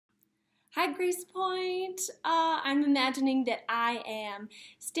Hi, Gracepoint. I'm imagining that I am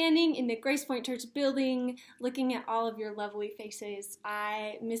standing in the Gracepoint Church building, looking at all of your lovely faces.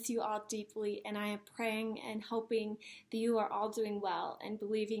 I miss you all deeply, and I am praying and hoping that you are all doing well and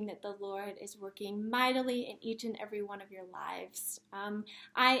believing that the Lord is working mightily in each and every one of your lives.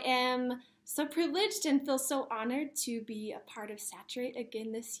 I am so privileged and feel so honored to be a part of Saturate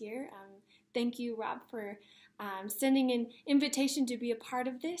again this year. Thank you, Rob, for sending an invitation to be a part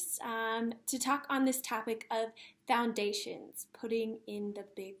of this, to talk on this topic of foundations, putting in the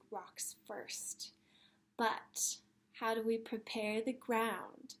big rocks first. But how do we prepare the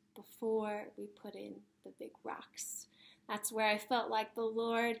ground before we put in the big rocks? That's where I felt like the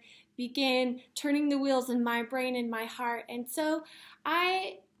Lord began turning the wheels in my brain and my heart. And so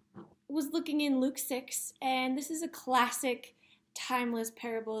I was looking in Luke 6, and this is a classic timeless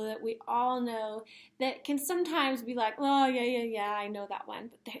parable that we all know that can sometimes be like, oh, yeah, I know that one.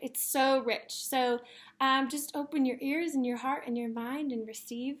 But it's so rich. So just open your ears and your heart and your mind and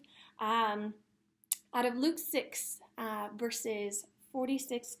receive out of Luke 6, verses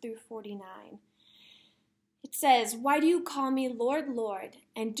 46 through 49. It says, "Why do you call me Lord, Lord,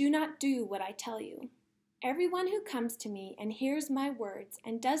 and do not do what I tell you? Everyone who comes to me and hears my words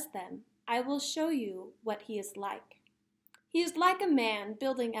and does them, I will show you what he is like. He is like a man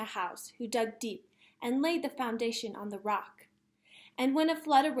building a house who dug deep and laid the foundation on the rock. And when a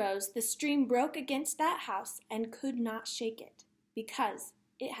flood arose, the stream broke against that house and could not shake it, because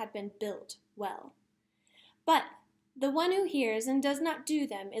it had been built well. But the one who hears and does not do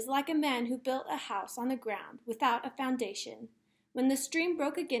them is like a man who built a house on the ground without a foundation. When the stream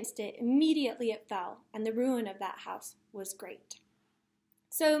broke against it, immediately it fell, and the ruin of that house was great."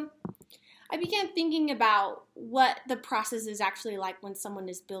 So I began thinking about what the process is actually like when someone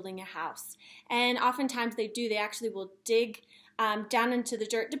is building a house. And oftentimes they actually will dig down into the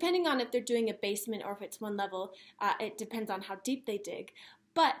dirt, depending on if they're doing a basement or if it's one level. It depends on how deep they dig.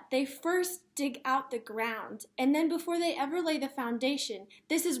 But they first dig out the ground, and then before they ever lay the foundation,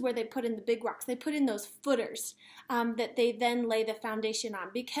 this is where they put in the big rocks. They put in those footers that they then lay the foundation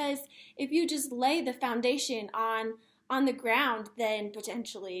on. Because if you just lay the foundation on the ground, then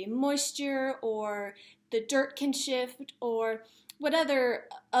potentially moisture or the dirt can shift, or what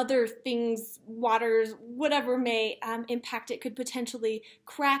other things, waters, whatever may impact it, could potentially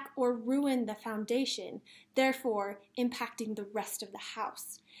crack or ruin the foundation, therefore impacting the rest of the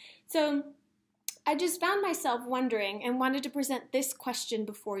house. So I just found myself wondering and wanted to present this question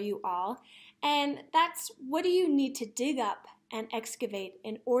before you all, and that's, what do you need to dig up and excavate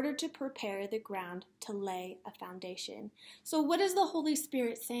in order to prepare the ground to lay a foundation? So what is the Holy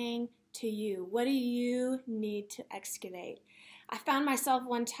Spirit saying to you? What do you need to excavate? I found myself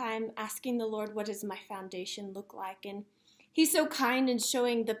one time asking the Lord, what does my foundation look like? And He's so kind in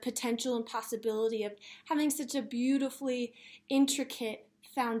showing the potential and possibility of having such a beautifully intricate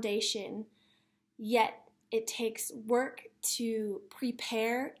foundation, yet it takes work to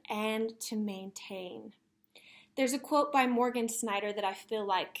prepare and to maintain. There's a quote by Morgan Snyder that I feel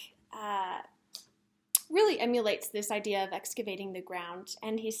like really emulates this idea of excavating the ground.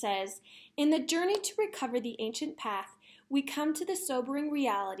 And he says, "In the journey to recover the ancient path, we come to the sobering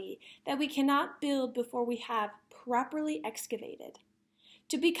reality that we cannot build before we have properly excavated.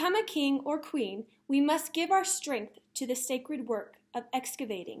 To become a king or queen, we must give our strength to the sacred work of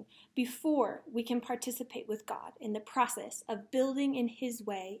excavating before we can participate with God in the process of building in His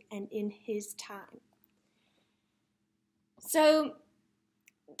way and in His time." So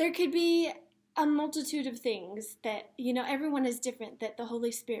there could be a multitude of things that, everyone is different, that the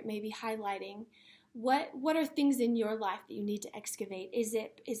Holy Spirit may be highlighting. What are things in your life that you need to excavate? Is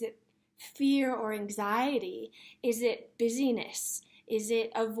it fear or anxiety? Is it busyness? Is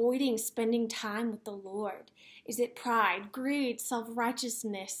it avoiding spending time with the Lord? Is it pride, greed,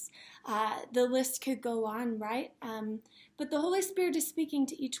 self-righteousness? The list could go on, right? But the Holy Spirit is speaking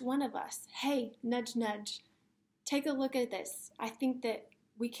to each one of us. Hey, nudge, nudge. Take a look at this. I think that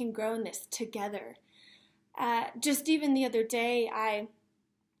we can grow in this together. Just even the other day,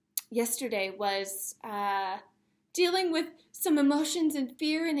 yesterday was dealing with some emotions and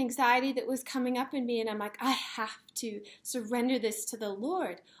fear and anxiety that was coming up in me, and I'm like, I have to surrender this to the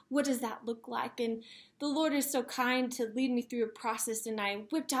Lord. What does that look like? And the Lord is so kind to lead me through a process, and I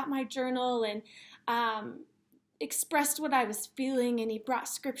whipped out my journal and expressed what I was feeling, and He brought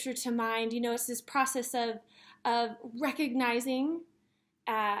scripture to mind. It's this process of recognizing,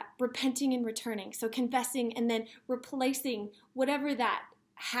 repenting and returning. So confessing and then replacing whatever that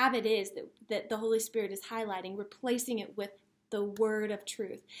habit is that the Holy Spirit is highlighting, replacing it with the word of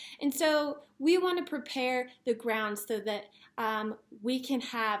truth. And so we want to prepare the ground so that we can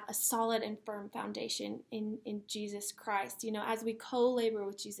have a solid and firm foundation in Jesus Christ, as we co-labor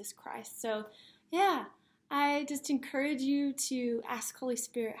with Jesus Christ. So, yeah, I just encourage you to ask Holy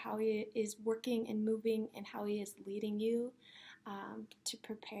Spirit how He is working and moving and how He is leading you to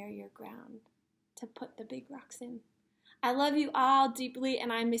prepare your ground, to put the big rocks in. I love you all deeply,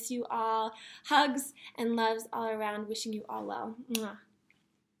 and I miss you all. Hugs and loves all around. Wishing you all well. Mwah.